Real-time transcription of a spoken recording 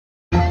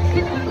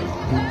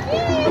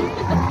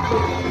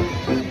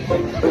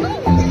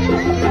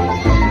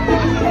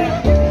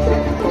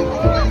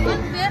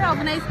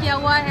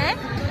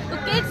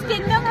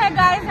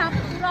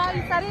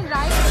सारी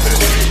ride.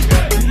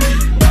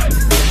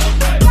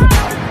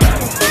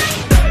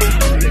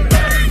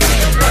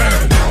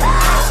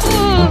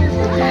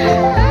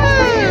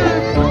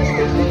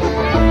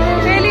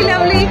 Really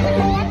lovely.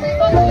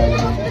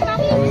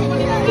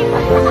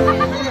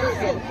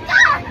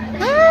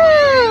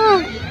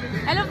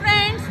 Hello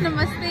friends,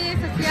 नमस्ते,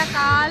 सत श्री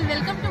अकाल,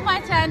 वेलकम टू माय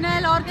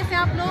चैनल। और कैसे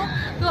आप लोग?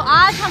 तो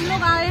आज हम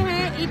लोग आए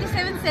हैं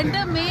 87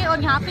 सेंटर में और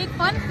यहाँ पे एक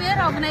फन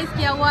फेयर ऑर्गेनाइज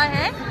किया हुआ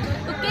है।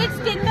 तो किड्स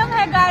किंगडम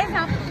है गाइस,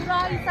 यहाँ पे पूरा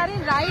ये सारी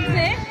राइड्स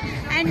है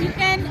and you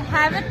can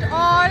have it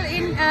all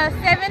in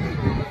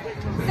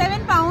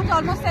 7 pound,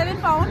 almost 7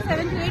 pound,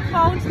 7 to 8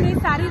 pound में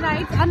सारी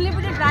rides,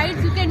 unlimited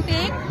rides you can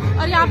take.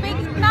 और यहाँ पे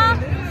इतना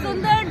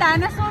सुंदर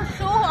डायनासोर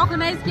शो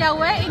ऑर्गेनाइज किया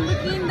हुआ है in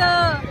between the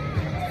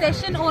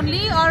session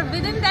only, और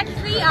विद इन दैट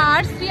 3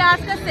 आवर्स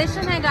का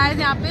सेशन है गाइस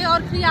यहाँ पे। और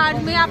 3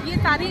 आवर्स में आप ये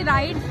सारी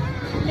राइड्स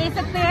ले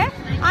सकते हैं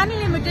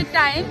unlimited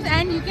times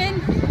and you can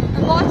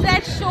watch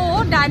that show.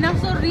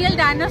 Dinosaur, real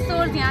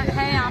dinosaur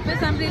है यहाँ पे।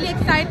 सो I am really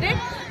excited.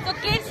 So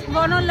kids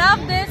wanna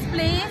love this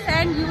place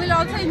and you will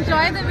also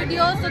enjoy the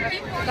video. So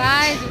keep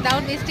guys,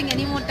 without wasting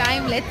any more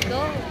time, let's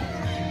go.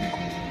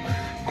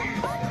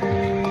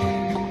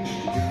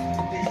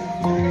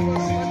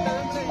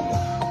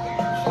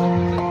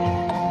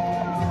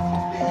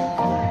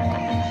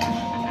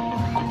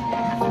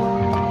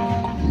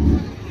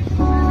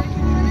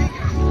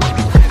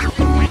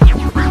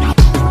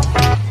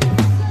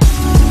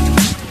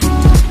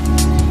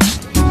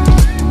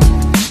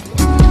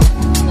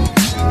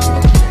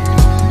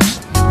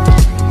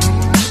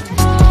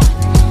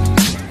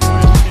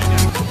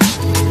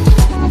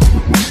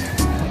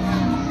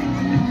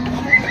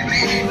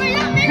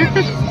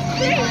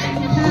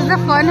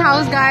 Fun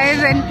house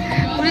guys and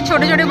पूरे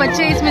छोटे छोटे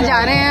बच्चे इसमें जा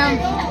रहे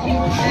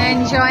हैं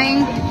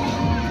enjoying.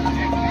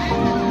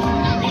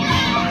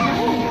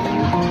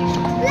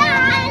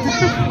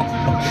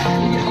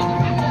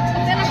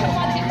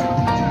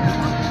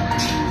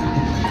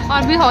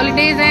 और भी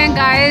हॉलीडेज हैं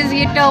गाइज,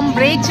 ये टर्म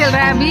ब्रेक चल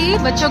रहा है अभी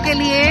बच्चों के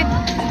लिए,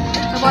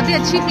 तो बहुत ही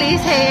अच्छी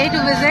प्लेस है ये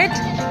to visit.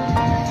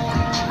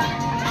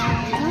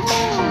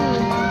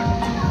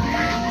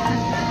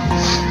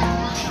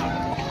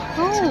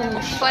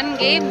 Fun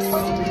games.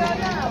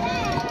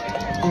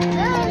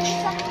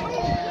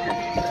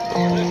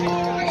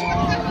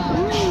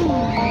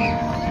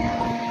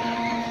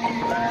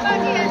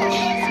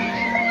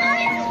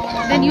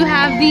 Then you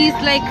have these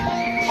like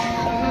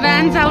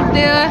vans out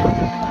there.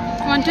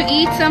 Want to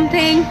eat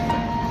something?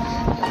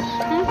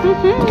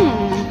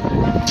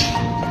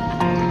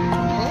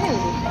 Oh,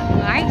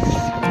 nice.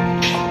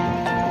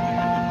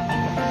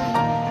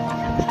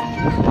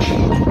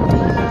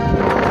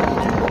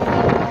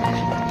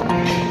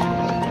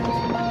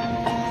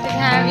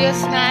 Have your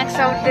snacks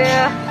out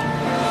there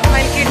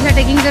while kids are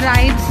taking the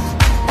rides.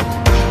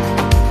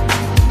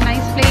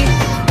 Nice place.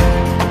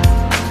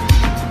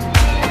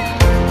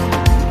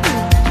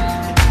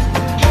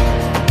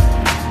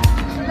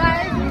 So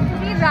guys,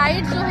 ये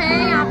rides जो है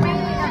यहाँ पे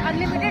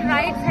unlimited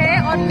rides है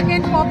और you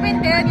can hop in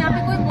their. यहाँ पे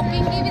कोई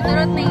बुकिंग की भी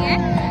जरूरत नहीं है,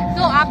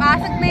 तो आप आ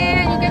सकते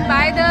हैं। You can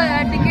by the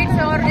tickets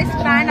और रिस्ट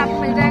बैंड आपको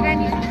मिल जाएगा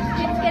and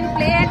kids can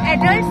play. And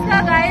adults का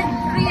गाइस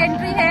फ्री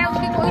एंट्री है,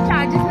 उसके कोई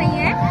चार्जेस नहीं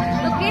है।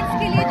 तो किड्स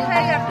के लिए जो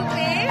है यू हैव टू पे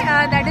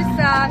that is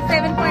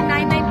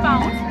 7.99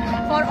 pounds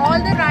for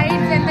all the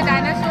rides and the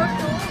dinosaur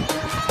show.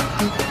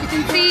 You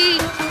can see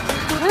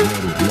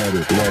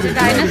the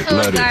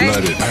dinosaurs guys.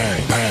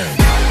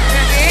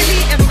 They're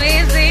really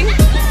amazing.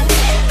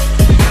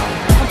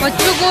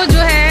 बच्चों को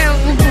जो है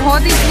वो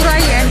बहुत ही पूरा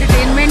ही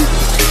एंटरटेनमेंट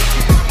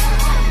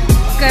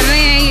कर रहे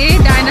हैं ये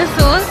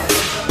dinosaur.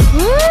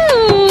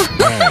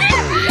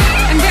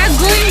 And they are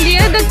going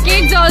near the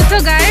kids also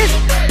guys.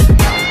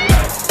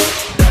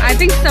 I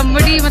think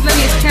somebody, मतलब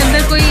इसके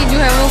अंदर कोई जो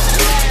है वो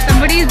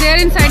somebody is there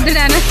inside the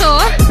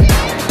dinosaur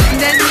and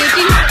they're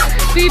making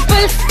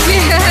people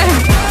scared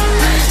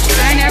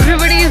and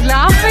everybody is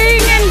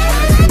laughing and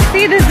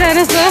see this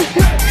dinosaur.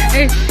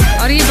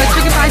 और ये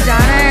बच्चों के पास जा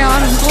रहा है और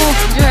उनको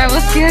जो है वो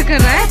स्केयर कर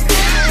रहा है,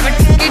 but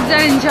kids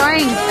are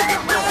enjoying.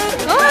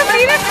 Oh,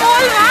 see that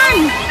small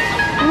one.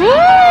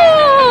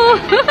 Woo!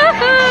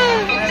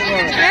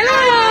 Hello.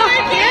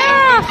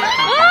 Yeah.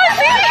 Oh,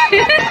 see.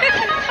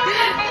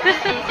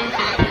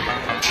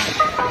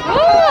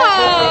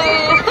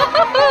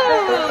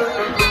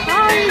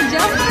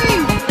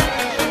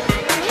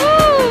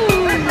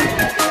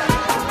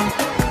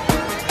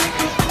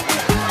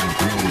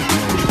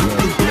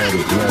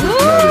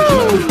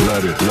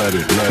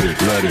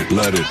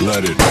 Let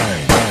it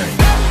bang, bang.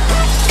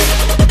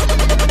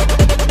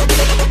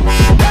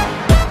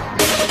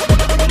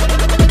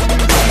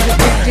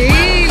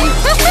 Deal.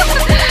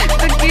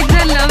 The kids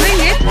are loving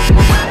it.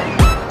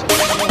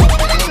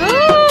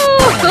 Ooh,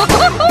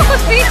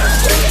 see?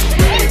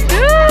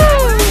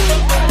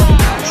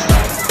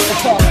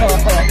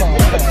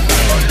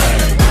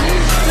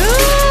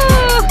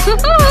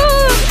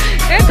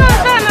 It's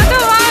also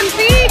another one,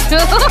 see?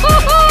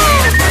 Oh.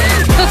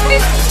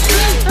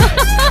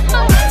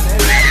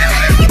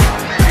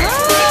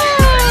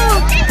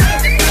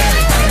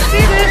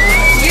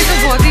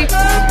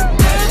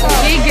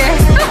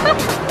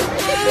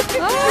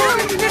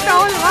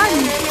 all one.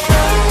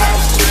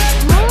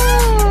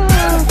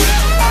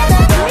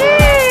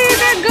 Hey,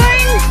 they're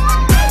going.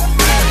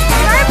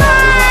 Bye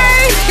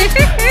bye.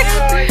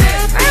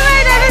 Bye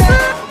bye,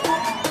 dinosaur.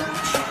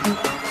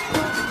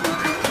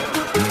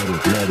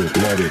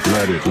 Let it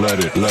hang,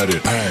 hang. Let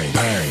it hang,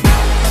 hang.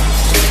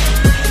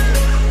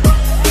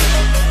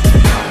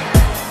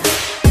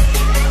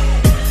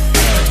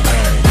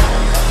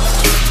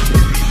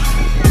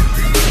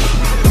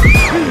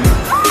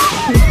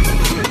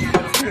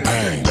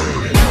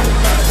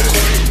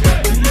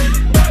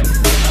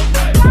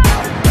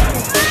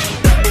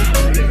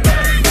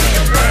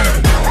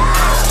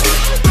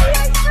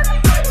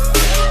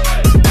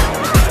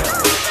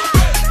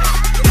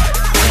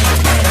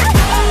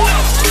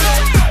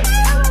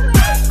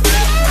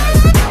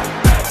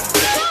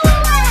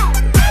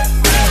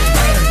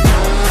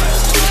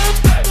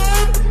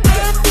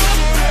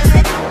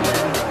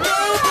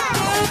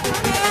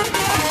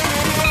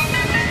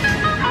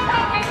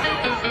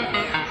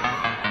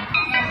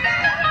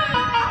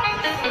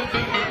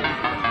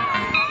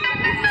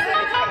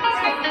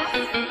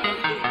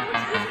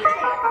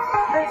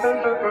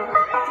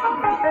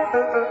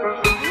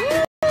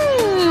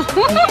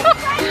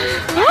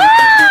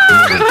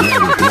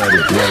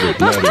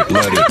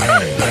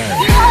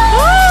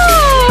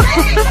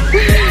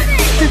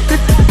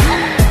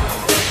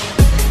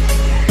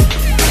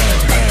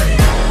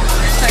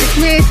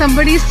 इसमें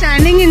somebody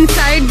standing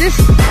inside this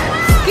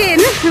skin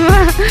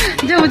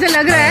जो मुझे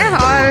लग रहा है,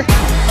 और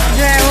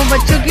जो है वो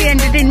बच्चों की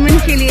entertainment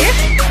के लिए.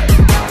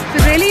 It's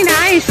a really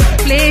nice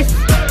place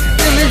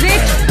to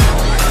visit.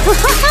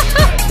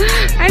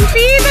 And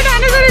see, the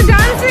dinosaur is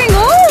dancing.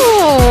 Oh,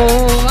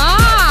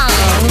 wow.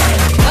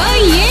 Oh,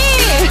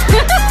 yeah.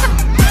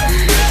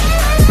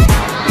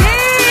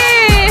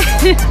 Yay.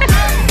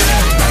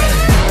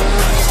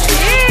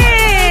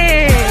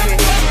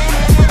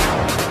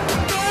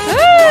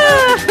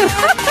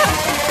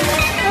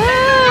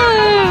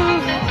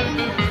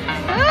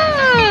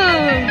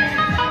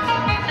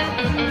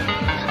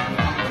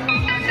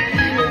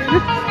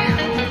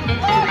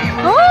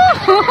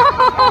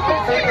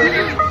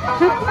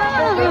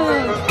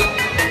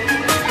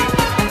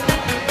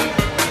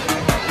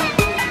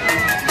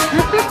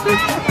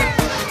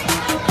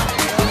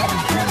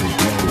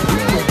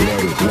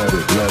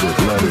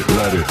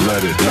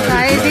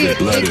 Guys ये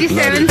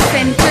 87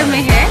 सेंटर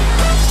में है,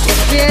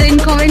 फेयर इन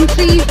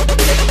कोवेंट्री.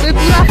 तो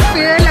पूरा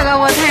फेयर लगा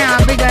हुआ था यहाँ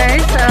पे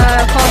गाइस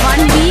फॉर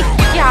 1 वीक,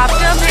 क्योंकि हाफ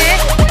टर्म है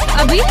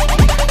अभी.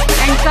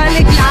 एंड कल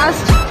एक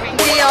लास्ट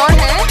डे और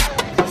है,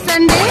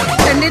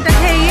 संडे तक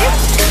है ये,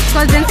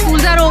 because then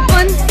schools are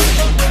open.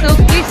 तो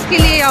किड्स के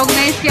लिए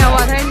ऑर्गेनाइज किया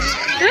हुआ था.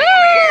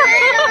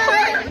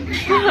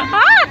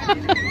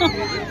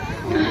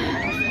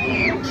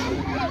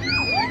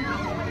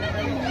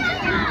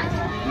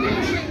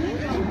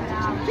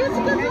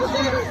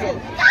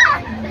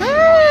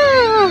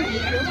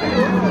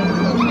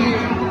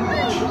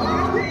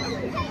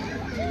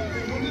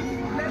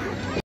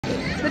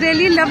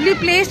 Really lovely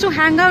place to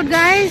hang out,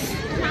 guys,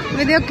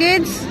 with your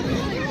kids.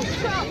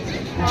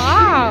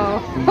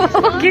 Wow.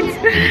 Kids,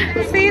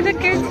 see the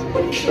kids.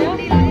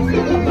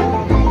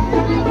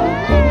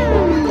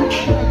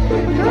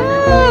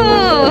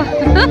 Oh.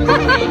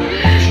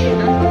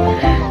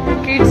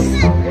 Kids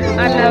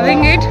are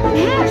loving it.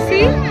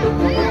 See.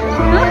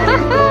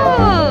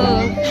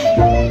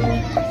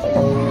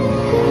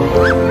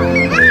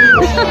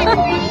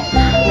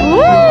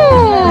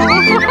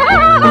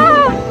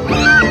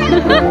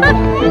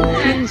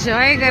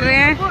 Enjoy कर रहे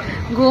हैं,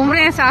 घूम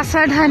रहे हैं साथ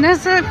साथ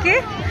डायनासोर के,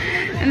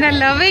 एंड आई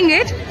लविंग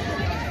इट.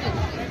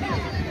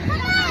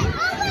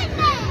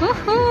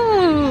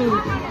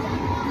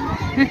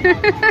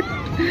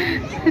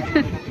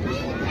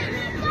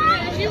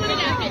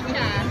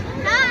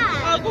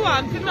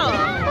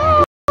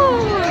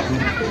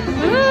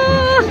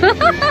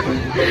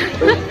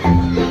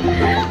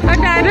 और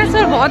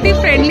डायनासोर बहुत ही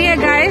फ्रेंडली है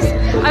गाइस.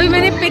 अभी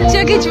मैंने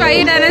पिक्चर खिंचवाई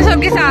है डायनासोर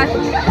के साथ.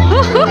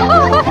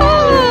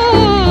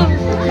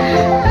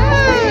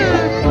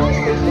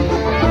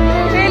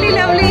 Really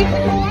lovely.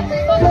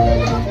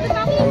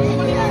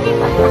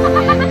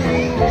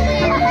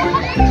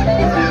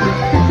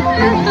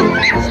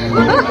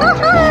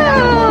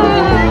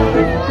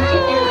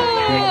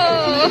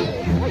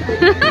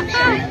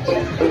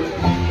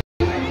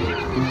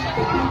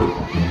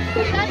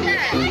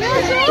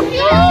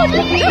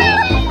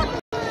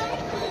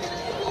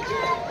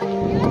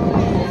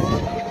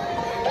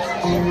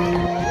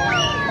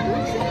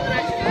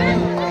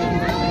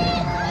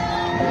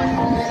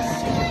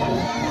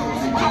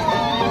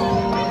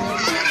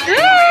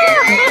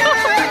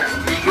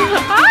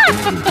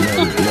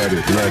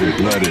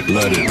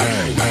 Let it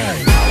hang,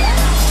 hang.